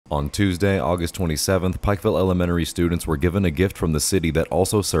On Tuesday, August 27th, Pikeville Elementary students were given a gift from the city that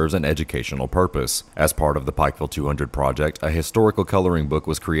also serves an educational purpose. As part of the Pikeville 200 project, a historical coloring book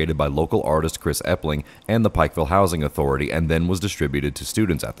was created by local artist Chris Epling and the Pikeville Housing Authority and then was distributed to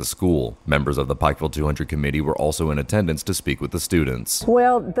students at the school. Members of the Pikeville 200 committee were also in attendance to speak with the students.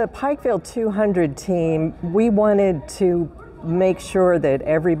 Well, the Pikeville 200 team, we wanted to make sure that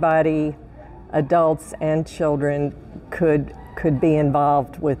everybody, adults and children, could be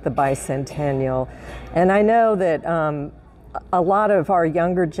involved with the bicentennial. And I know that a lot of our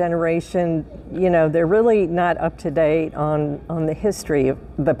younger generation, they're really not up to date on the history of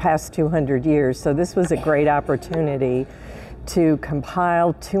the past 200 years. So this was a great opportunity to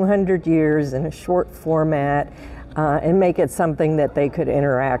compile 200 years in a short format and make it something that they could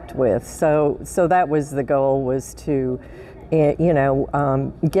interact with. So that was the goal, was to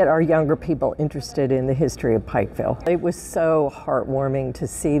get our younger people interested in the history of Pikeville. It was so heartwarming to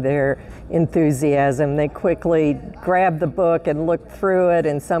see their enthusiasm. They quickly grabbed the book and looked through it,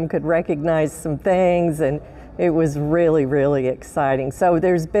 and some could recognize some things, and it was really, really exciting. So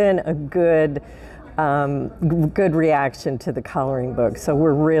there's been a good reaction to the coloring book, so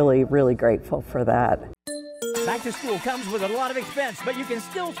we're really, really grateful for that. Back to school comes with a lot of expense, but you can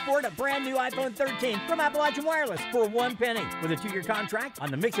still sport a brand new iPhone 13 from Appalachian Wireless for $1 with a 2-year contract on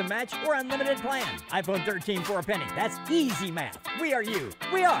the mix and match or unlimited plan. iPhone 13 for $1. That's easy math. We are you.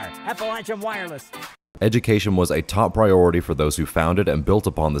 We are Appalachian Wireless. Education was a top priority for those who founded and built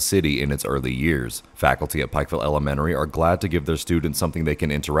upon the city in its early years. Faculty at Pikeville Elementary are glad to give their students something they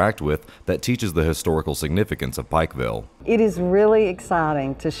can interact with that teaches the historical significance of Pikeville. It is really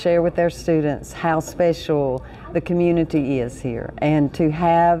exciting to share with their students how special the community is here, and to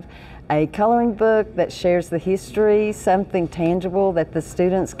have a coloring book that shares the history, something tangible that the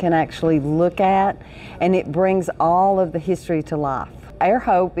students can actually look at, and it brings all of the history to life. Our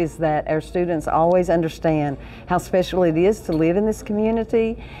hope is that our students always understand how special it is to live in this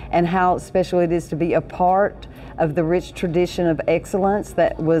community and how special it is to be a part of the rich tradition of excellence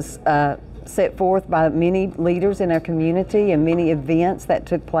that was set forth by many leaders in our community and many events that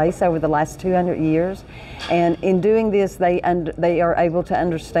took place over the last 200 years. And in doing this, they are able to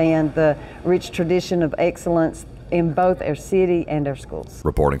understand the rich tradition of excellence in both our city and our schools.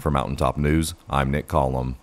 Reporting for Mountaintop News, I'm Nick Collum.